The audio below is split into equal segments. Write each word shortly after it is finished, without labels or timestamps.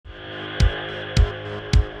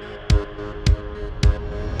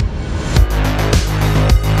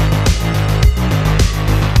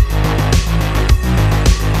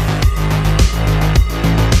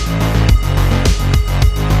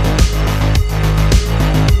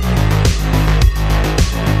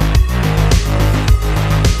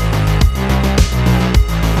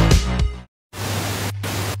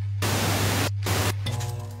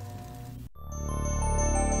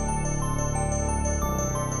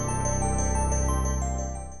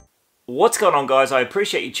What's going on, guys? I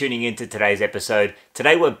appreciate you tuning in to today's episode.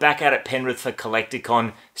 Today we're back out at Penrith for Collector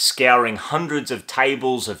Con, scouring hundreds of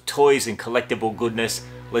tables of toys and collectible goodness.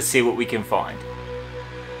 Let's see what we can find.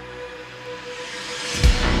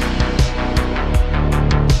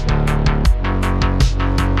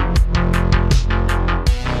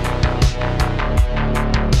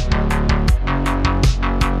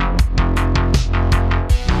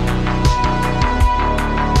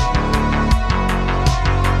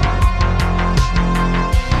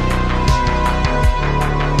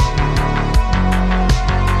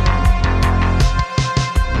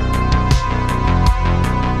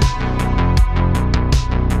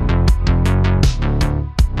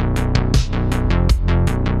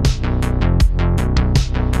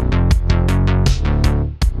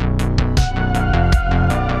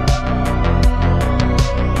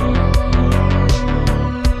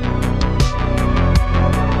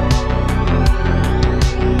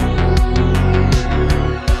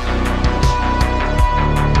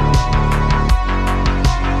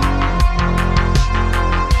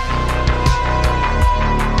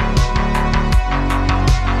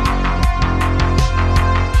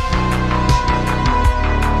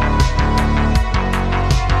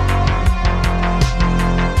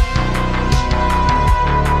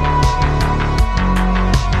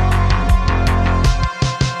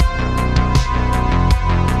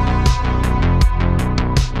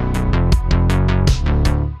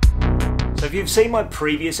 If you've seen my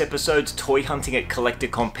previous episodes toy hunting at Collector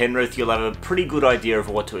Con Penrith, you'll have a pretty good idea of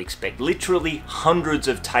what to expect. Literally hundreds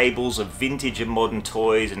of tables of vintage and modern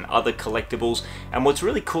toys and other collectibles. And what's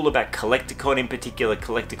really cool about Collector Con, in particular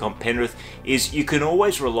Collector Con Penrith, is you can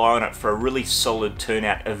always rely on it for a really solid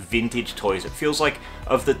turnout of vintage toys. It feels like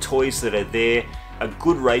of the toys that are there, a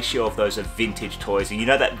good ratio of those are vintage toys, and you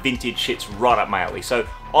know that vintage shit's right up my alley. So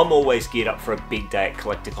I'm always geared up for a big day at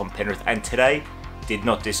Collector Con Penrith, and today did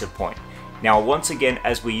not disappoint. Now, once again,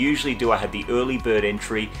 as we usually do, I had the early bird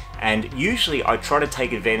entry, and usually I try to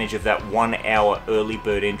take advantage of that 1 hour early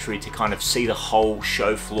bird entry to kind of see the whole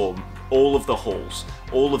show floor, all of the halls,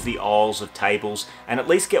 all of the aisles of tables, and at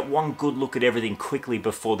least get one good look at everything quickly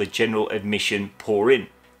before the general admission pour in.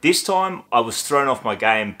 This time, I was thrown off my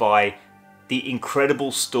game by the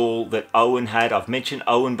incredible stall that Owen had. I've mentioned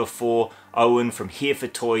Owen before. Owen from Here for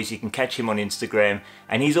Toys, you can catch him on Instagram,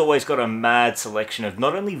 and he's always got a mad selection of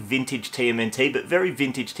not only vintage TMNT, but very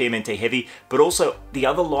vintage TMNT heavy, but also the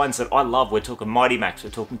other lines that I love. We're talking Mighty Max,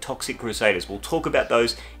 we're talking Toxic Crusaders. We'll talk about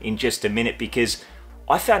those in just a minute, because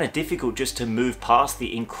I found it difficult just to move past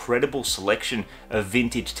the incredible selection of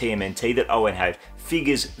vintage TMNT that Owen had.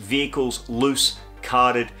 Figures, vehicles, loose,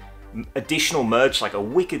 carded, additional merch like a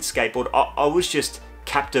wicked skateboard. I was just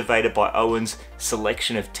captivated by Owen's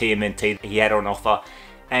selection of TMNT that he had on offer,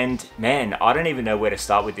 and man, I don't even know where to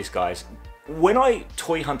start with this, guys. When I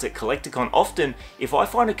toy hunt at Collector Con, often if I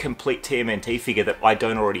find a complete TMNT figure that I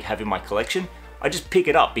don't already have in my collection, I just pick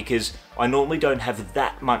it up because I normally don't have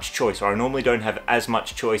that much choice, or I normally don't have as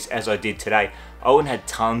much choice as I did today. Owen had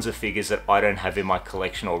tons of figures that I don't have in my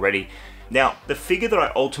collection already. Now, the figure that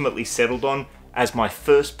I ultimately settled on as my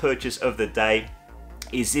first purchase of the day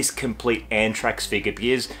is this complete Anthrax figure,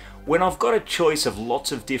 because when I've got a choice of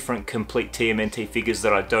lots of different complete TMNT figures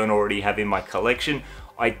that I don't already have in my collection,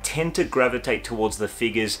 I tend to gravitate towards the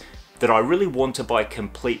figures that I really want to buy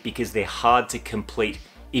complete, because they're hard to complete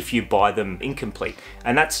if you buy them incomplete.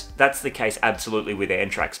 And that's the case absolutely with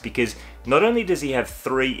Anthrax, because not only does he have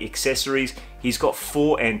 3 accessories, he's got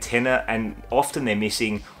 4 antennae, and often they're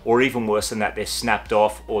missing, or even worse than that, they're snapped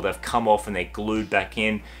off, or they've come off and they're glued back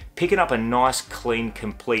in. Picking up a nice, clean,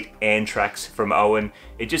 complete Anthrax from Owen,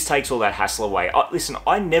 it just takes all that hassle away. Listen,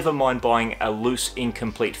 I never mind buying a loose,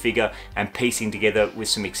 incomplete figure and piecing together with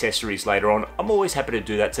some accessories later on. I'm always happy to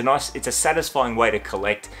do that. It's a satisfying way to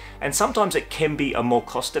collect, and sometimes it can be a more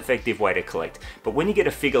cost-effective way to collect. But when you get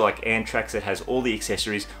a figure like Anthrax that has all the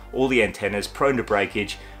accessories, all the antennas, prone to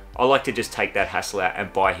breakage, I like to just take that hassle out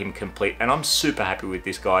and buy him complete, and I'm super happy with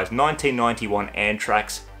this, guys. 1991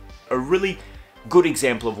 Anthrax, a really good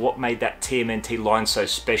example of what made that TMNT line so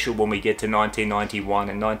special when we get to 1991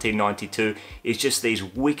 and 1992 is just these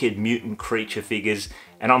wicked mutant creature figures,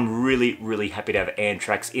 and I'm really happy to have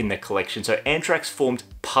Anthrax in the collection. So Anthrax formed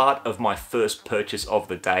part of my first purchase of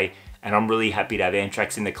the day, and I'm really happy to have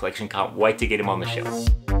Anthrax in the collection. Can't wait to get him on the shelf.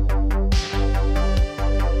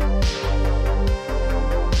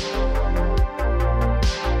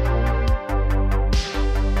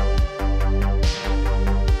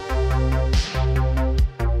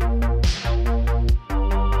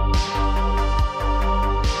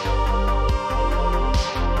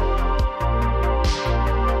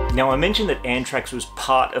 Now I mentioned that Antrax was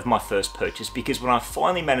part of my first purchase because when I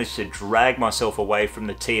finally managed to drag myself away from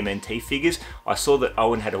the TMNT figures, I saw that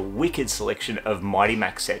Owen had a wicked selection of Mighty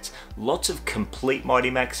Max sets. Lots of complete Mighty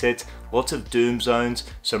Max sets, lots of Doom Zones,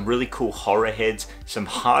 some really cool horror heads, some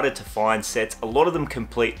harder to find sets, a lot of them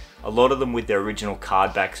complete, a lot of them with their original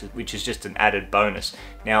card backs, which is just an added bonus.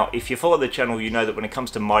 Now if you follow the channel, you know that when it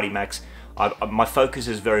comes to Mighty Max, my focus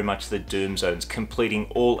is very much the Doom Zones, completing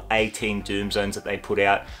all 18 Doom Zones that they put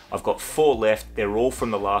out. I've got 4 left, they're all from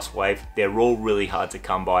the last wave, they're all really hard to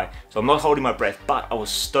come by, so I'm not holding my breath, but I was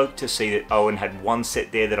stoked to see that Owen had one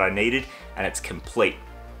set there that I needed, and it's complete.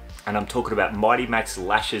 And I'm talking about Mighty Max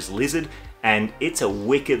Lashes Lizard, and it's a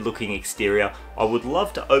wicked looking exterior. I would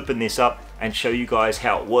love to open this up and show you guys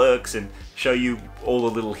how it works and show you all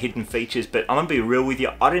the little hidden features, but I'm gonna be real with you,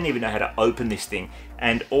 I don't even know how to open this thing.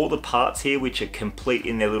 And all the parts here, which are complete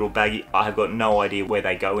in their little baggie, I have got no idea where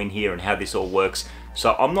they go in here and how this all works.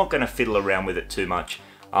 So I'm not gonna fiddle around with it too much.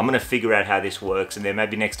 I'm gonna figure out how this works, and then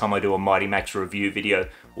maybe next time I do a Mighty Max review video,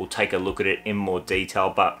 we'll take a look at it in more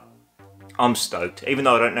detail, but I'm stoked. Even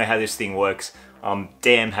though I don't know how this thing works, I'm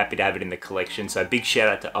damn happy to have it in the collection. So big shout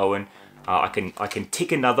out to Owen. I can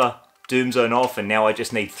tick another Doom Zone off, and now I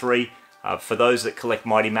just need 3. For those that collect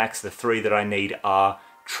Mighty Max, the 3 that I need are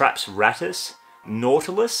Traps Ratus,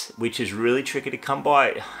 Nautilus, which is really tricky to come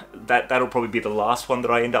by. That'll probably be the last one that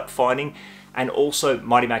I end up finding, and also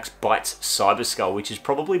Mighty Max Bites Cyber Skull, which is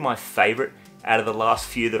probably my favorite out of the last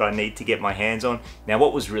few that I need to get my hands on. Now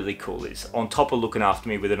what was really cool is, on top of looking after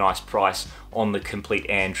me with a nice price on the complete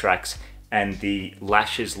Antrax and the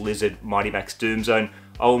Lashes Lizard Mighty Max Doom Zone,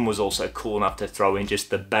 Owen was also cool enough to throw in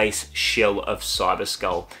just the base shell of Cyber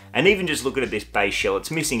Skull. And even just looking at this base shell,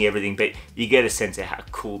 it's missing everything, but you get a sense of how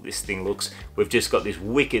cool this thing looks. We've just got this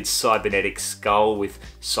wicked cybernetic skull with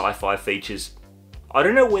sci-fi features. I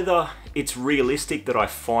don't know whether it's realistic that I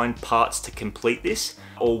find parts to complete this,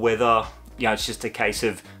 or whether, you know, it's just a case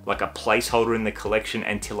of like a placeholder in the collection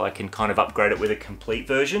until I can kind of upgrade it with a complete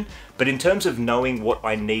version. But in terms of knowing what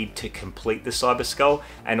I need to complete the Cyber Skull,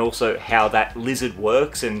 and also how that lizard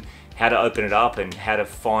works and how to open it up and how to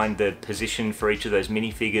find the position for each of those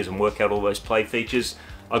minifigures and work out all those play features,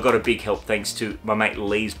 I got a big help thanks to my mate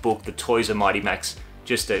Lee's book, The Toys of Mighty Max.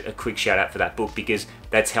 Just a quick shout out for that book, because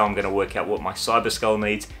that's how I'm going to work out what my Cyber Skull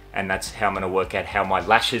needs, and that's how I'm going to work out how my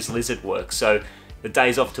Lashes Lizard works. So the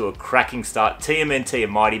day's off to a cracking start. TMNT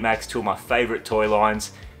and Mighty Max, 2 of my favourite toy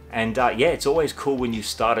lines. And yeah, it's always cool when you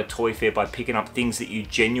start a toy fair by picking up things that you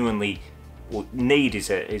genuinely need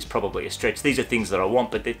is probably a stretch. These are things that I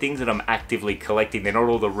want, but they're things that I'm actively collecting. They're not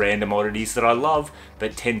all the random oddities that I love,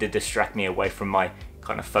 but tend to distract me away from my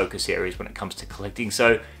kind of focus areas when it comes to collecting.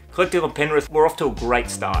 So Collector Con Penrith, we're off to a great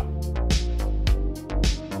start.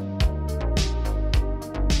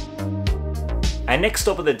 Our next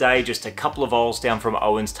stop of the day, just a couple of aisles down from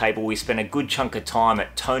Owen's table, we spent a good chunk of time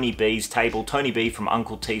at Tony B's table. Tony B from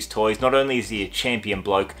Uncle T's Toys. Not only is he a champion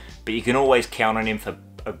bloke, but you can always count on him for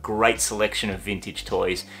a great selection of vintage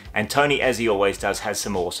toys. And Tony, as he always does, has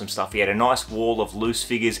some awesome stuff. He had a nice wall of loose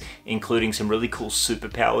figures, including some really cool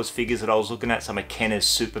Superpowers figures that I was looking at, some of Kenner's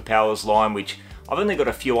Superpowers line, which I've only got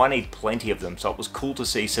a few, I need plenty of them, so it was cool to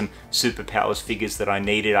see some Superpowers figures that I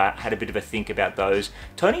needed. I had a bit of a think about those.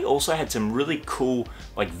 Tony also had some really cool,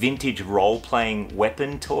 like, vintage role-playing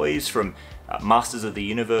weapon toys from Masters of the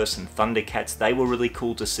Universe and Thundercats. They were really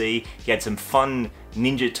cool to see. He had some fun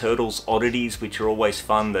Ninja Turtles oddities, which are always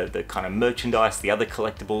fun, the kind of merchandise, the other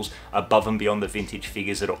collectibles above and beyond the vintage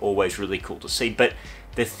figures that are always really cool to see. But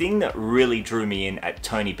the thing that really drew me in at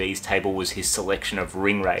Tony B's table was his selection of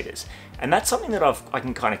Ring Raiders. And that's something that I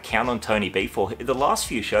can kind of count on Tony B for. The last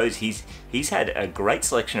few shows, he's had a great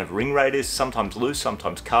selection of Ring Raiders, sometimes loose,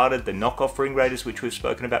 sometimes carded, the knockoff Ring Raiders, which we've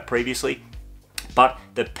spoken about previously. But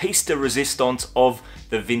the piece de resistance of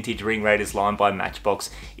the vintage Ring Raiders line by Matchbox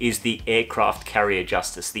is the Aircraft Carrier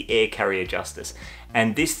Justice, the Air Carrier Justice.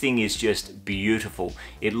 And this thing is just beautiful.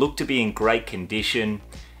 It looked to be in great condition.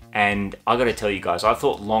 And I gotta tell you guys, I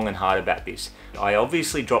thought long and hard about this. I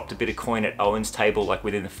obviously dropped a bit of coin at Owen's table, like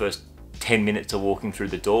within the first 10 minutes of walking through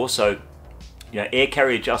the door. So, you know, Air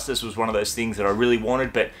Carrier Justice was one of those things that I really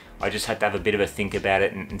wanted, but I just had to have a bit of a think about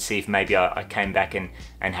it and see if maybe I came back and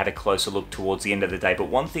had a closer look towards the end of the day. But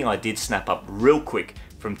one thing I did snap up real quick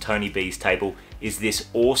from Tony B's table is this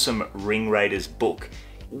awesome Ring Raiders book.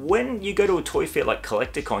 When you go to a toy fair like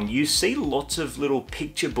Collector Con, you see lots of little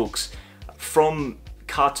picture books from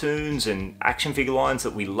cartoons and action figure lines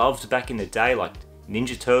that we loved back in the day, like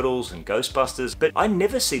Ninja Turtles and Ghostbusters, but I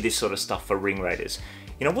never see this sort of stuff for Ring Raiders.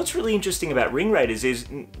 You know, what's really interesting about Ring Raiders is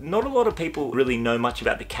not a lot of people really know much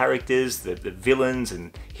about the characters, the villains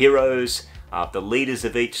and heroes. the leaders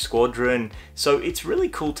of each squadron. So it's really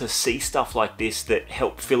cool to see stuff like this that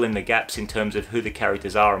help fill in the gaps in terms of who the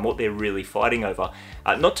characters are and what they're really fighting over.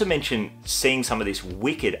 Not to mention seeing some of this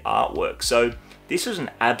wicked artwork. So this was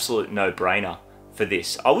an absolute no-brainer for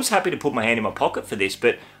this. I was happy to put my hand in my pocket for this,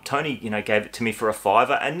 but Tony, gave it to me for a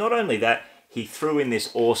 $5. And not only that, he threw in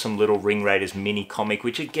this awesome little Ring Raiders mini comic,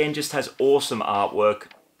 which again just has awesome artwork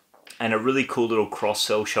and a really cool little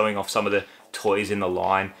cross-sell showing off some of the toys in the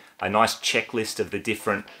line. A nice checklist of the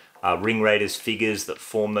different Ring Raiders figures that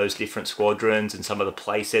form those different squadrons and some of the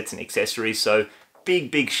playsets and accessories. So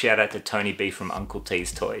big shout out to Tony B from Uncle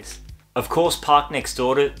T's Toys. Of course, parked next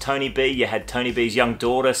door to Tony B, you had Tony B's young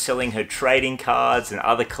daughter selling her trading cards and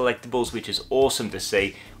other collectibles, which is awesome to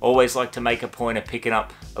see. Always like to make a point of picking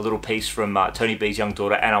up a little piece from Tony B's young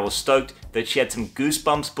daughter, and I was stoked that she had some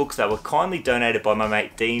Goosebumps books that were kindly donated by my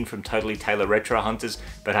mate Dean from Totally Taylor Retro Hunters.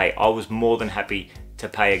 But hey, I was more than happy to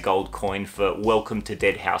pay a gold coin for Welcome to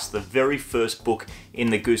Dead House, the very first book in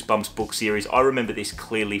the Goosebumps book series. I remember this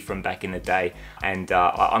clearly from back in the day, and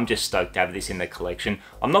I'm just stoked to have this in the collection.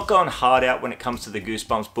 I'm not going hard out when it comes to the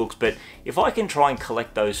Goosebumps books, but if I can try and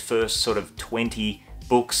collect those first sort of 20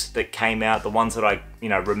 books that came out, the ones that I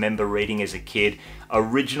remember reading as a kid,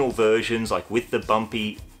 original versions like with the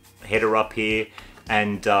bumpy header up here,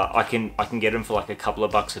 and I can get them for like a couple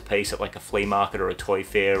of bucks a piece at like a flea market or a toy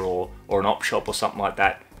fair or an op shop or something like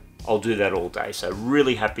that. I'll do that all day. So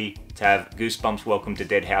really happy to have Goosebumps Welcome to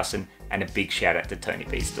Dead House, and a big shout out to Tony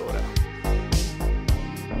B's daughter.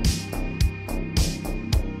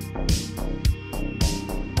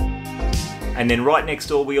 And then right next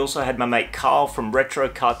door, we also had my mate Carl from Retro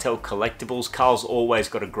Cartel Collectables. Carl's always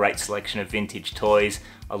got a great selection of vintage toys.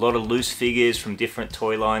 A lot of loose figures from different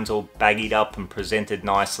toy lines, all baggied up and presented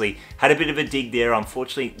nicely. Had a bit of a dig there.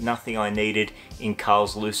 Unfortunately, nothing I needed in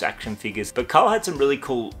Carl's loose action figures. But Carl had some really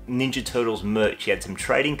cool Ninja Turtles merch. He had some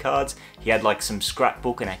trading cards. He had like some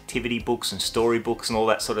scrapbook and activity books and storybooks and all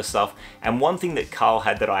that sort of stuff. And one thing that Carl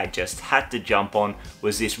had that I just had to jump on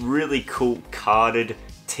was this really cool carded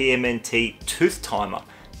TMNT tooth timer.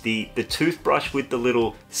 The toothbrush with the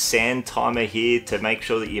little sand timer here to make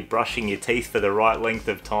sure that you're brushing your teeth for the right length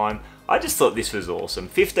of time. I just thought this was awesome.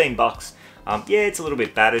 15 bucks. Yeah, it's a little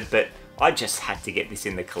bit battered, but I just had to get this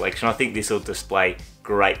in the collection. I think this will display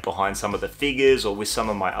great behind some of the figures or with some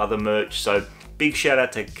of my other merch. So big shout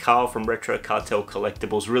out to Carl from Retro Cartel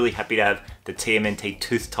Collectables. Really happy to have the TMNT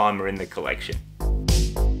tooth timer in the collection.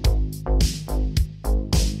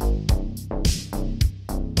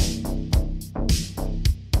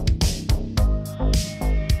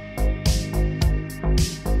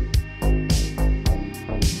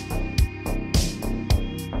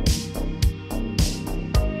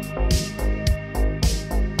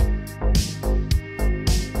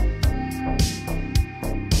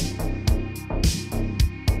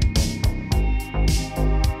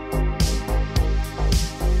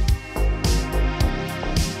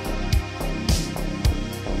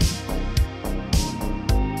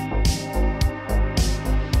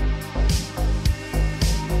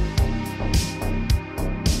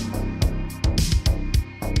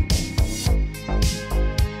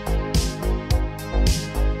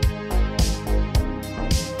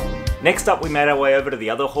 Next up, we made our way over to the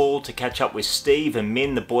other hall to catch up with Steve and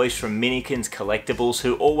Min, the boys from Minikins Collectibles,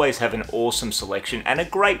 who always have an awesome selection and are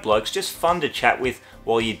great blokes, just fun to chat with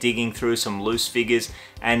while you're digging through some loose figures.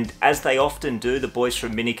 And as they often do, the boys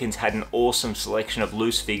from Minikins had an awesome selection of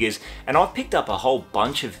loose figures, and I've picked up a whole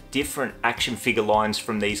bunch of different action figure lines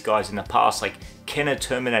from these guys in the past, like Kenner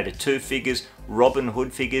Terminator 2 figures, Robin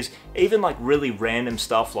Hood figures, even like really random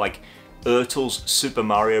stuff like Ertl's Super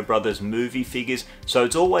Mario Brothers movie figures. So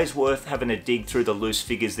it's always worth having a dig through the loose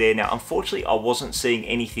figures there. Now, unfortunately, I wasn't seeing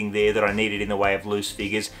anything there that I needed in the way of loose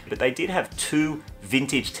figures, but they did have two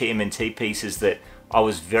vintage TMNT pieces that I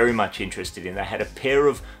was very much interested in. They had a pair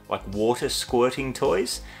of like water squirting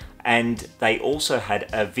toys, and they also had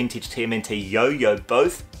a vintage TMNT yo-yo,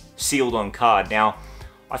 both sealed on card. Now,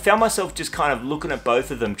 I found myself just kind of looking at both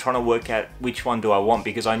of them, trying to work out which one do I want,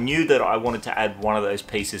 because I knew that I wanted to add one of those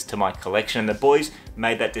pieces to my collection. And the boys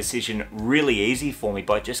made that decision really easy for me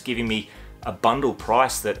by just giving me a bundle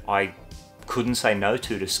price that I couldn't say no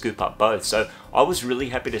to scoop up both. So I was really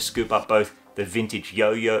happy to scoop up both the vintage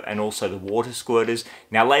yo-yo and also the water squirters.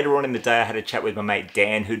 Now, later on in the day, I had a chat with my mate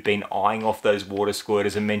Dan, who'd been eyeing off those water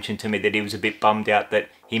squirters and mentioned to me that he was a bit bummed out that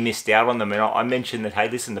he missed out on them. And I mentioned that, hey,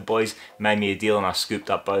 listen, the boys made me a deal and I scooped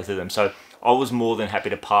up both of them. So I was more than happy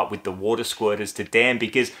to part with the water squirters to Dan,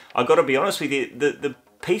 because I got to be honest with you, the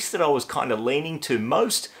piece that I was kind of leaning to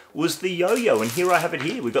most was the yo-yo. And here I have it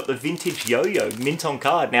here. We've got the vintage yo-yo mint on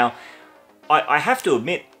card. Now, I have to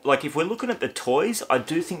admit, like, if we're looking at the toys, I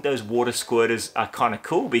do think those water squirters are kind of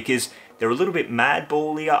cool because they're a little bit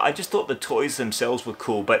madballier. I just thought the toys themselves were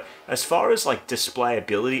cool, but as far as like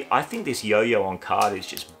displayability, I think this yo-yo on card is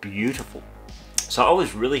just beautiful. So I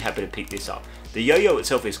was really happy to pick this up. The yo-yo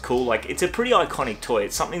itself is cool. Like, it's a pretty iconic toy.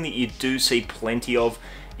 It's something that you do see plenty of,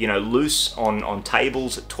 you know, loose on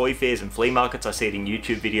tables at toy fairs and flea markets. I see it in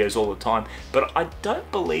YouTube videos all the time, but I don't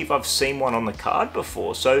believe I've seen one on the card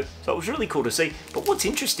before. So it was really cool to see. But what's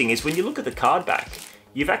interesting is when you look at the card back,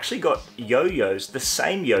 you've actually got yo-yos, the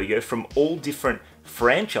same yo-yo from all different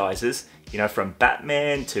franchises, you know, from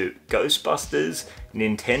Batman to Ghostbusters,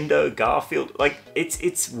 Nintendo, Garfield. Like,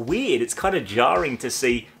 it's weird. It's kind of jarring to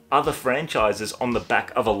see other franchises on the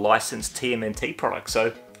back of a licensed TMNT product.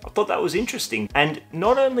 So I thought that was interesting. And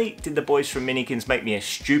not only did the boys from Minikins make me a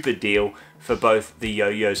stupid deal for both the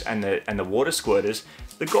yo-yos and the water squirters,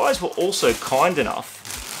 the guys were also kind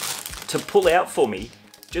enough to pull out for me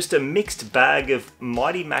just a mixed bag of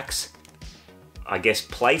Mighty Max, I guess,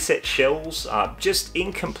 playset shells, just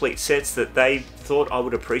incomplete sets that they thought I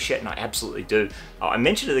would appreciate, and I absolutely do. I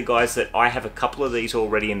mentioned to the guys that I have a couple of these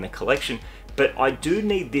already in the collection, but I do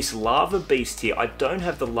need this Lava Beast here. I don't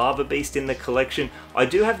have the Lava Beast in the collection. I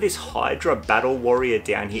do have this Hydra Battle Warrior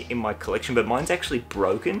down here in my collection, but mine's actually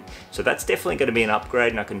broken, so that's definitely going to be an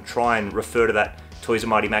upgrade, and I can try and refer to that Toys of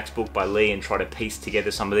Mighty Max book by Lee and try to piece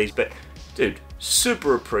together some of these. But dude,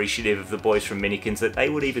 super appreciative of the boys from Minikins that they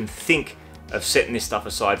would even think of setting this stuff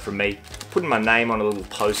aside from me, putting my name on a little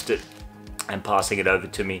post-it and passing it over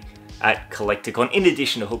to me at Collector Con, in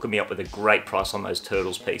addition to hooking me up with a great price on those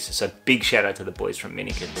Turtles pieces. So big shout out to the boys from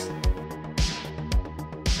Minikins.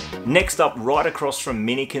 Next up, right across from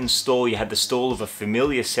Minikin's store, you had the stall of a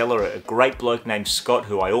familiar seller, a great bloke named Scott,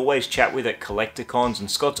 who I always chat with at Collector Cons, and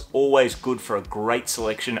Scott's always good for a great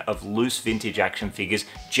selection of loose vintage action figures,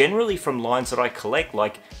 generally from lines that I collect,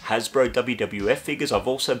 like Hasbro WWF figures. I've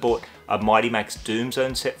also bought a Mighty Max Doom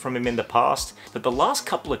Zone set from him in the past, but the last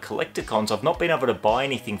couple of Collector Cons, I've not been able to buy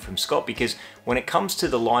anything from Scott because when it comes to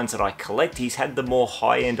the lines that I collect, he's had the more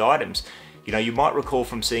high-end items. You know, you might recall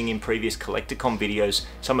from seeing in previous Collector Con videos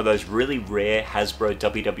some of those really rare Hasbro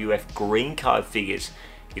WWF green card figures.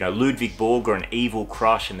 You know, Ludwig Borger and Evil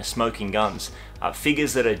Crush and the Smoking Guns.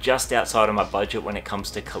 Figures that are just outside of my budget when it comes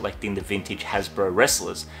to collecting the vintage Hasbro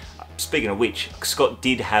wrestlers. Speaking of which, Scott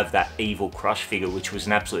did have that Evil Crush figure, which was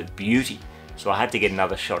an absolute beauty. So I had to get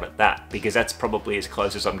another shot at that, because that's probably as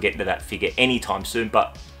close as I'm getting to that figure anytime soon.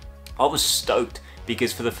 But I was stoked,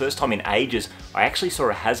 because for the first time in ages, I actually saw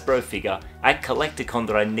a Hasbro figure at Collector Con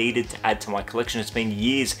that I needed to add to my collection. It's been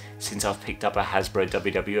years since I've picked up a Hasbro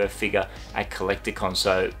WWF figure at Collector Con,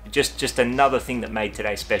 so just another thing that made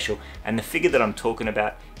today special. And the figure that I'm talking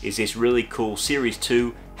about is this really cool Series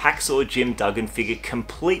 2 Hacksaw Jim Duggan figure,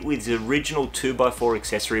 complete with the original 2x4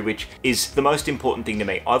 accessory, which is the most important thing to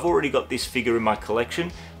me. I've already got this figure in my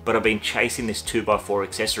collection, but I've been chasing this 2x4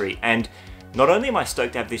 accessory, and not only am I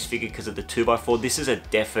stoked to have this figure because of the 2x4, this is a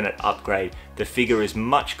definite upgrade. The figure is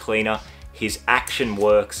much cleaner, his action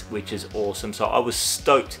works, which is awesome. So I was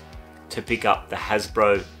stoked to pick up the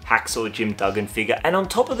Hasbro Hacksaw Jim Duggan figure. And on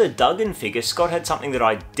top of the Duggan figure, Scott had something that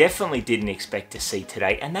I definitely didn't expect to see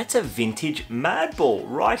today, and that's a vintage Madball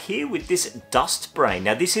right here with this Dust Brain.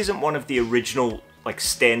 Now, this isn't one of the original like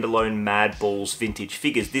standalone Madballs vintage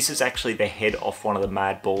figures. This is actually the head off one of the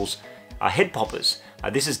Madballs head poppers.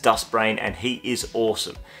 This is Dust Brain, and he is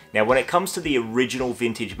awesome. Now, when it comes to the original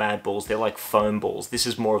vintage Madballs, they're like foam balls. This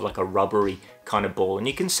is more of like a rubbery kind of ball, and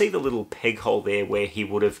you can see the little peg hole there where he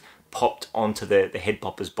would have popped onto the head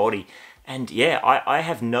popper's body. And yeah, I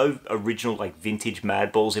have no original like vintage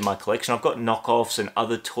Madballs in my collection. I've got knockoffs and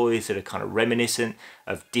other toys that are kind of reminiscent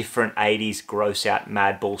of different 80s gross out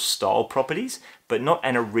Madball style properties, but not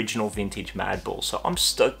an original vintage Madball. So I'm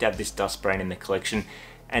stoked to have this Dust Brain in the collection.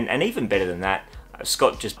 And even better than that,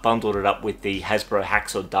 Scott just bundled it up with the Hasbro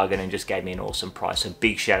Hacksaw Duggan and just gave me an awesome price. So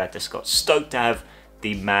big shout out to Scott. Stoked to have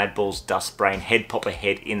the Madballs Dust Brain head popper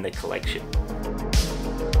head in the collection.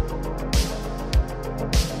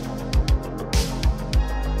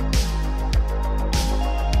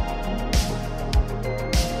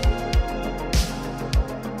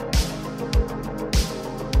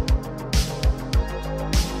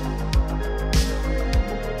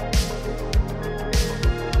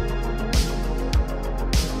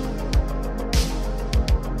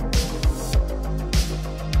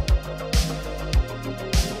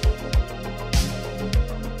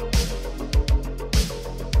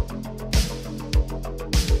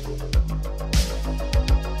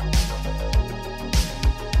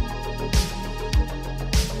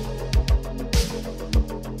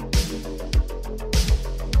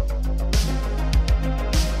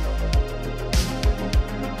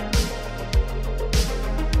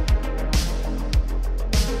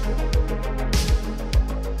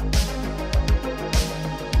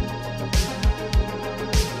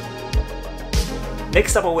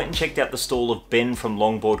 Next up, I went and checked out the stall of Ben from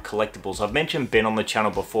Longboard Collectables. I've mentioned Ben on the channel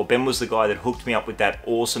before. Ben was the guy that hooked me up with that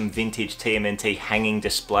awesome vintage TMNT hanging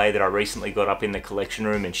display that I recently got up in the collection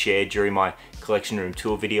room and shared during my collection room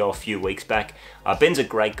tour video a few weeks back. Ben's a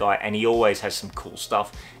great guy and he always has some cool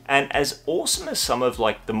stuff. And as awesome as some of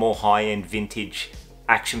like the more high-end vintage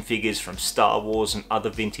action figures from Star Wars and other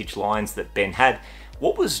vintage lines that Ben had,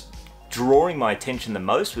 what was drawing my attention the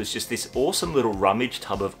most was just this awesome little rummage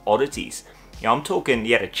tub of oddities. You know, I'm talking,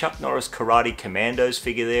 he had a Chuck Norris Karate Commandos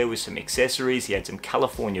figure there with some accessories, he had some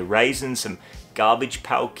California Raisins, some Garbage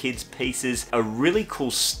Pail Kids pieces, a really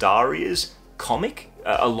cool Star Ears comic,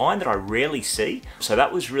 a line that I rarely see. So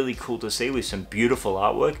that was really cool to see with some beautiful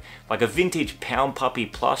artwork, like a vintage Pound Puppy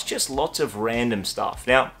plush, just lots of random stuff.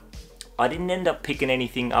 Now, I didn't end up picking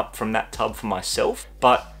anything up from that tub for myself,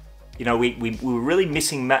 but you know, we were really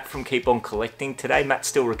missing Matt from Keep On Collecting today. Matt's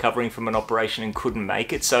still recovering from an operation and couldn't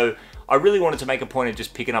make it, so I really wanted to make a point of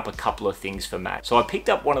just picking up a couple of things for Matt. So I picked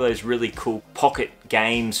up one of those really cool pocket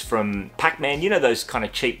games from Pac-Man, you know, those kind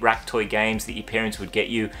of cheap rack toy games that your parents would get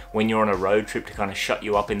you when you're on a road trip to kind of shut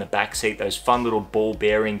you up in the back seat, those fun little ball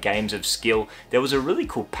bearing games of skill. There was a really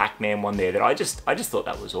cool Pac-Man one there that I just thought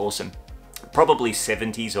that was awesome. Probably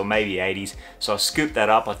 70s or maybe 80s, so I scooped that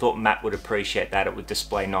up. I thought Matt would appreciate that. It would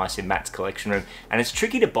display nice in Matt's collection room, and it's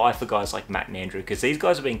tricky to buy for guys like Matt and Andrew because these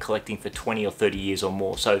guys have been collecting for 20 or 30 years or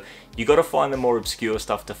more, so you got to find the more obscure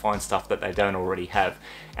stuff to find stuff that they don't already have.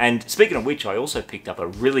 And speaking of which, I also picked up a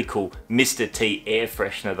really cool Mr. T air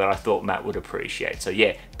freshener that I thought Matt would appreciate. So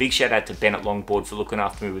yeah, big shout out to Ben at Longboard for looking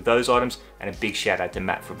after me with those items, and a big shout out to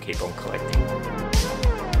Matt from Keep On Collecting.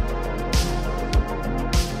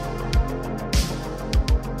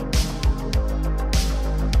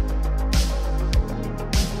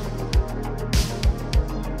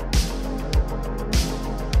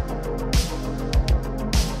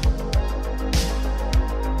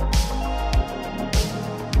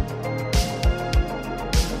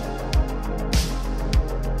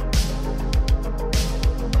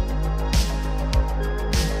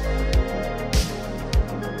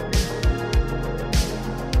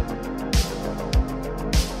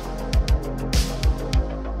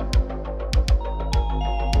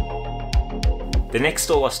 The next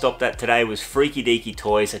stall I stopped at today was Freaky Deaky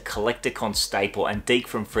Toys, a Collector Con staple, and Deke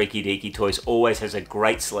from Freaky Deaky Toys always has a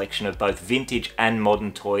great selection of both vintage and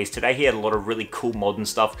modern toys. Today he had a lot of really cool modern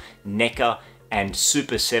stuff, NECA and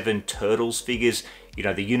Super 7 Turtles figures, you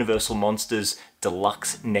know, the Universal Monsters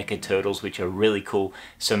Deluxe NECA Turtles, which are really cool.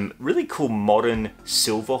 Some really cool modern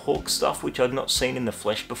Silverhawk stuff, which I'd not seen in the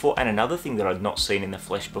flesh before. And another thing that I'd not seen in the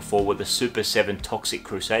flesh before were the Super 7 Toxic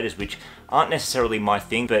Crusaders, which aren't necessarily my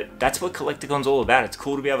thing, but that's what Collectacon's all about. It's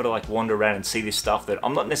cool to be able to like wander around and see this stuff that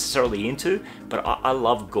I'm not necessarily into, but I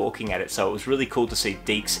love gawking at it. So it was really cool to see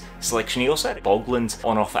Deke's selection. He also had Boglins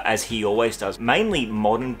on offer, as he always does. Mainly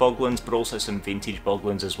modern Boglins, but also some vintage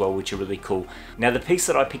Boglins as well, which are really cool. Now the piece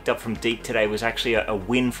that I picked up from Deke today was actually a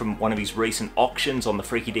win from one of his recent auctions on the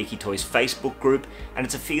Freaky Deaky Toys Facebook group, and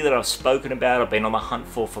it's a figure that I've spoken about, I've been on the hunt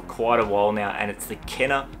for quite a while now, and it's the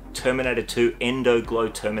Kenner Terminator 2 Endo Glow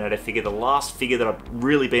Terminator figure, the last figure that I've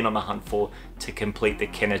really been on the hunt for to complete the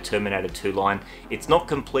Kenner Terminator 2 line. It's not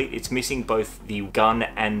complete, it's missing both the gun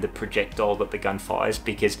and the projectile that the gun fires,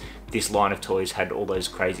 because this line of toys had all those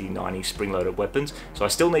crazy 90s spring-loaded weapons, so I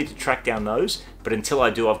still need to track down those, but until I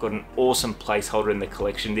do, I've got an awesome placeholder in the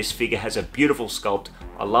collection. This figure has a beautiful sculpt,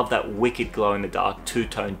 I love that wicked glow-in-the-dark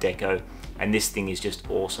two-tone deco, and this thing is just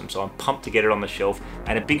awesome, so I'm pumped to get it on the shelf,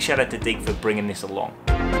 and a big shout out to Deke for bringing this along.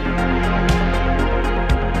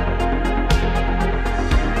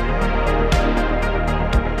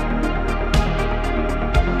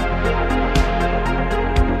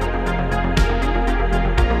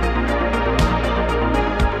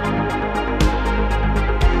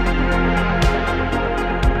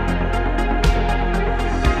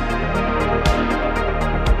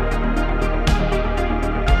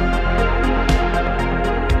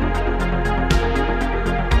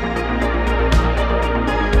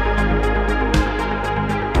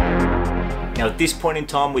 Now at this point in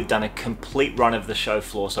time, we'd done a complete run of the show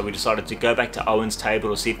floor, so we decided to go back to Owen's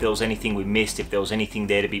table to see if there was anything we missed, if there was anything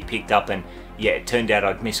there to be picked up, and yeah, it turned out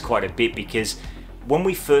I'd missed quite a bit, because when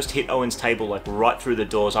we first hit Owen's table, like right through the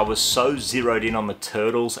doors, I was so zeroed in on the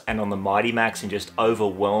Turtles and on the Mighty Max and just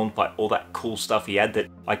overwhelmed by all that cool stuff he had that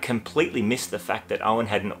I completely missed the fact that Owen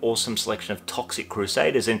had an awesome selection of Toxic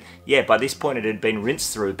Crusaders. And yeah, by this point it had been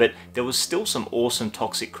rinsed through, but there was still some awesome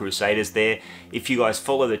Toxic Crusaders there. If you guys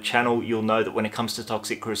follow the channel, you'll know that when it comes to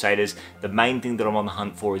Toxic Crusaders, the main thing that I'm on the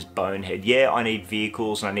hunt for is Bonehead. Yeah, I need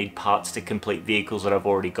vehicles and I need parts to complete vehicles that I've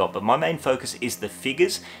already got, but my main focus is the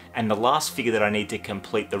figures, and the last figure that I need to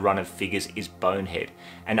complete the run of figures is Bonehead.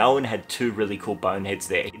 And Owen had two really cool Boneheads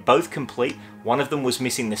there, both complete. One of them was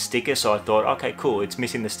missing the sticker, so I thought, okay, cool, it's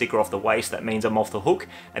missing the sticker off the waist, that means I'm off the hook.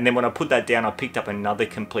 And then when I put that down, I picked up another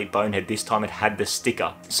complete Bonehead. This time it had the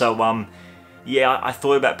sticker. So yeah, I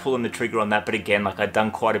thought about pulling the trigger on that, but again, like, I'd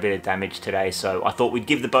done quite a bit of damage today, so I thought we'd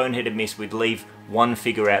give the Bonehead a miss. We'd leave one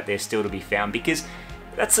figure out there still to be found, because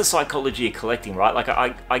that's the psychology of collecting, right? Like,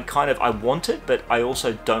 I want it, but I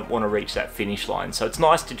also don't want to reach that finish line. So it's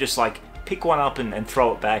nice to just like pick one up and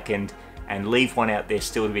throw it back and leave one out there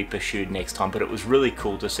still to be pursued next time. But it was really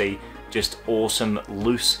cool to see just awesome,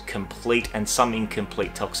 loose, complete, and some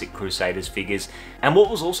incomplete Toxic Crusaders figures. And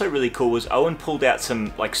what was also really cool was Owen pulled out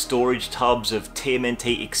some like storage tubs of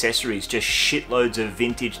TMNT accessories, just shitloads of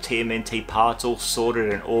vintage TMNT parts all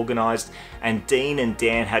sorted and organized. And Dean and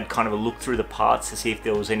Dan had kind of a look through the parts to see if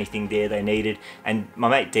there was anything there they needed. And my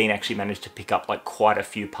mate Dean actually managed to pick up like quite a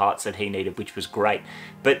few parts that he needed, which was great.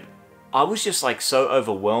 But I was just like so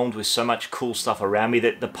overwhelmed with so much cool stuff around me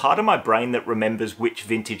that the part of my brain that remembers which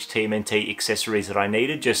vintage TMNT accessories that I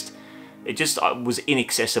needed it just was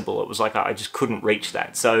inaccessible. It was like I just couldn't reach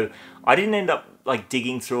that. So I didn't end up like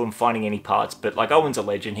digging through and finding any parts, but like Owen's a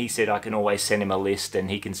legend. He said I can always send him a list and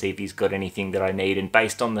he can see if he's got anything that I need, and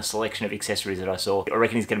based on the selection of accessories that I saw, I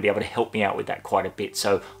reckon he's going to be able to help me out with that quite a bit.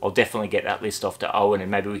 So I'll definitely get that list off to Owen, and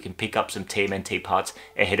maybe we can pick up some TMNT parts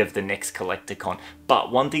ahead of the next Collector Con.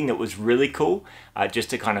 But one thing that was really cool, just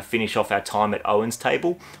to kind of finish off our time at Owen's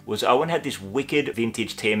table, was Owen had this wicked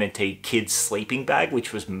vintage TMNT kids sleeping bag,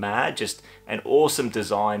 which was mad, just an awesome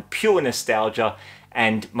design, pure nostalgia.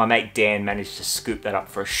 And my mate Dan managed to scoop that up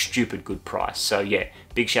for a stupid good price. So yeah,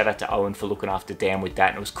 big shout out to Owen for looking after Dan with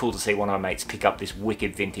that. And it was cool to see one of my mates pick up this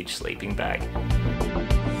wicked vintage sleeping bag.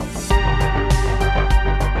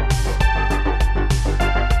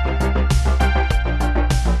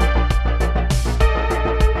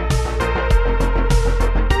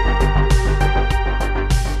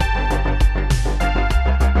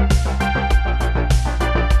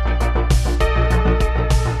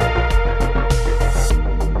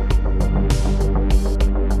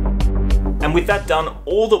 And with that done,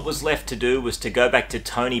 all that was left to do was to go back to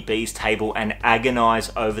Tony B's table and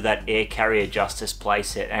agonize over that Air Carrier Justice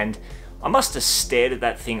playset. And I must have stared at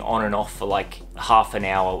that thing on and off for like half an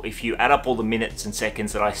hour. If you add up all the minutes and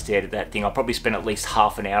seconds that I stared at that thing, I probably spent at least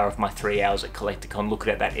half an hour of my 3 hours at Collector Con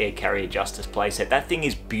looking at that Air Carrier Justice playset. That thing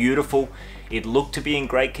is beautiful. It looked to be in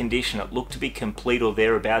great condition. It looked to be complete or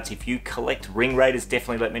thereabouts. If you collect Ring Raiders,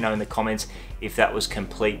 definitely let me know in the comments if that was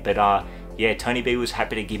complete. But yeah, Tony B was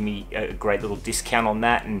happy to give me a great little discount on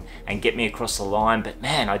that and get me across the line. But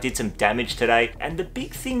man, I did some damage today. And the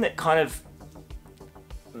big thing that kind of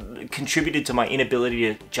contributed to my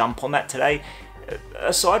inability to jump on that today,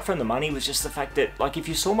 aside from the money, was just the fact that, like, if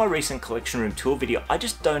you saw my recent collection room tour video, I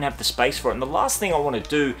just don't have the space for it. And the last thing I want to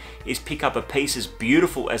do is pick up a piece as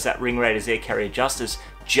beautiful as that Ring Raiders Air Carrier Justice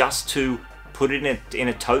just to put it in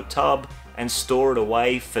a tote tub and store it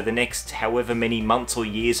away for the next however many months or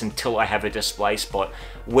years until I have a display spot,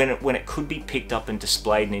 when it could be picked up and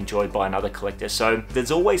displayed and enjoyed by another collector. So there's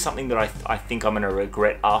always something that I think I'm going to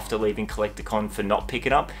regret after leaving Collector Con for not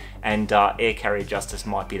picking up, and Air Carrier Justice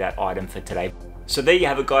might be that item for today. So there you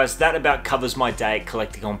have it, guys. That about covers my day at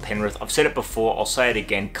Collector Con Penrith. I've said it before, I'll say it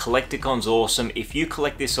again. Collector Con's awesome. If you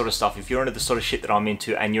collect this sort of stuff, if you're into the sort of shit that I'm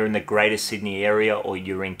into and you're in the Greater Sydney area, or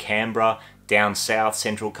you're in Canberra, down south,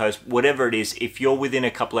 Central Coast, whatever it is, if you're within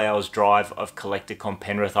a couple hours drive of Collector Con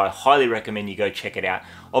Penrith, I highly recommend you go check it out.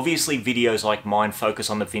 Obviously videos like mine focus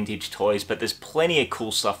on the vintage toys, but there's plenty of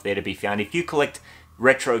cool stuff there to be found. If you collect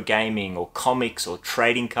retro gaming or comics or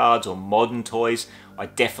trading cards or modern toys, I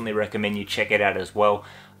definitely recommend you check it out as well.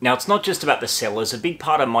 Now, it's not just about the sellers. A big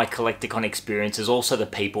part of my Collector Con experience is also the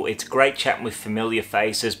people. It's great chatting with familiar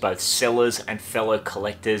faces, both sellers and fellow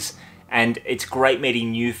collectors. And it's great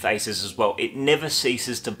meeting new faces as well. It never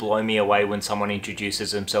ceases to blow me away when someone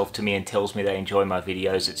introduces themselves to me and tells me they enjoy my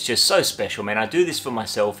videos. It's just so special, man. I do this for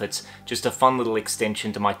myself. It's just a fun little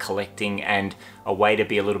extension to my collecting and a way to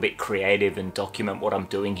be a little bit creative and document what I'm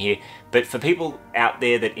doing here. But for people out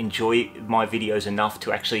there that enjoy my videos enough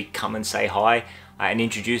to actually come and say hi and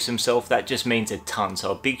introduce themselves, that just means a ton.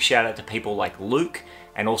 So a big shout out to people like Luke,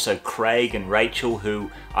 and also Craig and Rachel,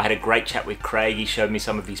 who I had a great chat with Craig. He showed me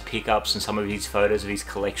some of his pickups and some of his photos of his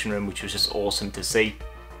collection room, which was just awesome to see.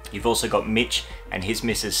 You've also got Mitch and his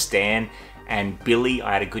Mrs. Stan, and Billy.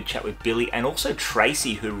 I had a good chat with Billy, and also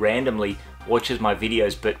Tracy, who randomly watches my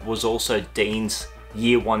videos but was also Dean's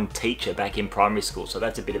year 1 teacher back in primary school. So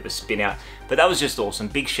that's a bit of a spin out, but that was just awesome.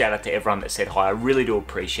 Big shout out to everyone that said hi. I really do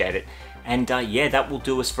appreciate it. And yeah, that will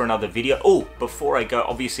do us for another video. Oh, before I go,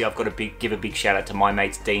 obviously I've got to give a big shout out to my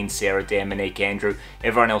mates Dean, Sarah, Dan, Monique, Andrew,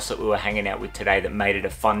 everyone else that we were hanging out with today that made it a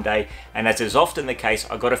fun day. And as is often the case,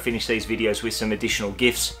 I've got to finish these videos with some additional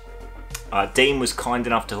gifts. Dean was kind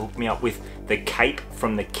enough to hook me up with the cape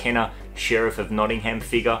from the Kenner Sheriff of Nottingham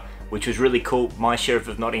figure, which was really cool. My Sheriff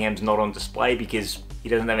of Nottingham's not on display because he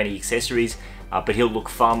doesn't have any accessories, but he'll look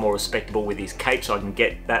far more respectable with his cape, so I can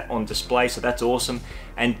get that on display, so that's awesome.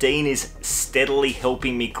 And Dean is steadily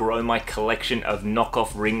helping me grow my collection of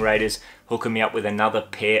knockoff Ring Raiders, hooking me up with another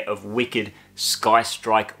pair of wicked Sky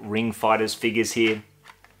Strike Ring Fighters figures here,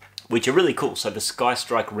 which are really cool. So the Sky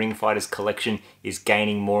Strike Ring Fighters collection is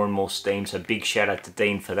gaining more and more steam, so big shout out to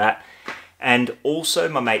Dean for that. And also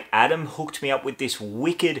my mate Adam hooked me up with this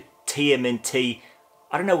wicked TMNT,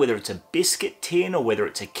 I don't know whether it's a biscuit tin or whether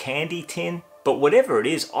it's a candy tin, but whatever it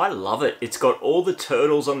is, I love it. It's got all the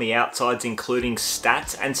turtles on the outsides, including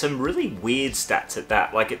stats, and some really weird stats at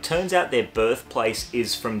that. Like, it turns out their birthplace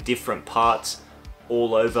is from different parts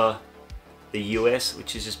all over the US,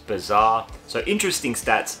 which is just bizarre. So interesting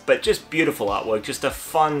stats, but just beautiful artwork, just a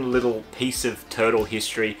fun little piece of turtle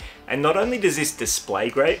history. And not only does this display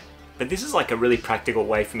great, but this is like a really practical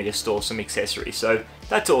way for me to store some accessories. So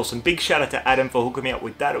that's awesome. Big shout out to Adam for hooking me up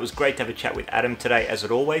with that. It was great to have a chat with Adam today, as it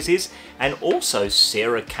always is. And also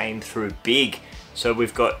Sarah came through big. So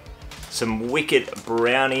we've got some wicked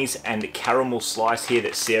brownies and caramel slice here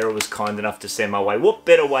that Sarah was kind enough to send my way. What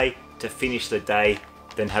better way to finish the day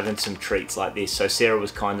than having some treats like this? So Sarah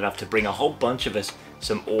was kind enough to bring a whole bunch of us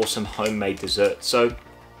some awesome homemade desserts. So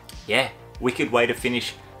yeah, wicked way to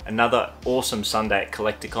finish another awesome Sunday at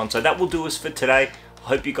Collector Con. So that will do us for today. I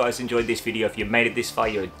hope you guys enjoyed this video. If you made it this far,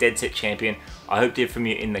 you're a dead set champion. I hope to hear from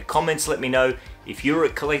you in the comments. Let me know if you're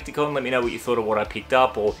at Collector Con. Let me know what you thought of what I picked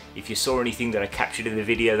up, or if you saw anything that I captured in the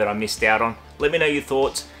video that I missed out on. Let me know your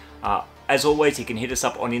thoughts. As always, you can hit us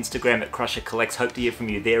up on Instagram at Crusher Collects. Hope to hear from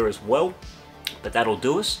you there as well. But that'll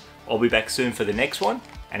do us. I'll be back soon for the next one.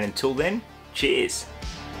 And until then, cheers.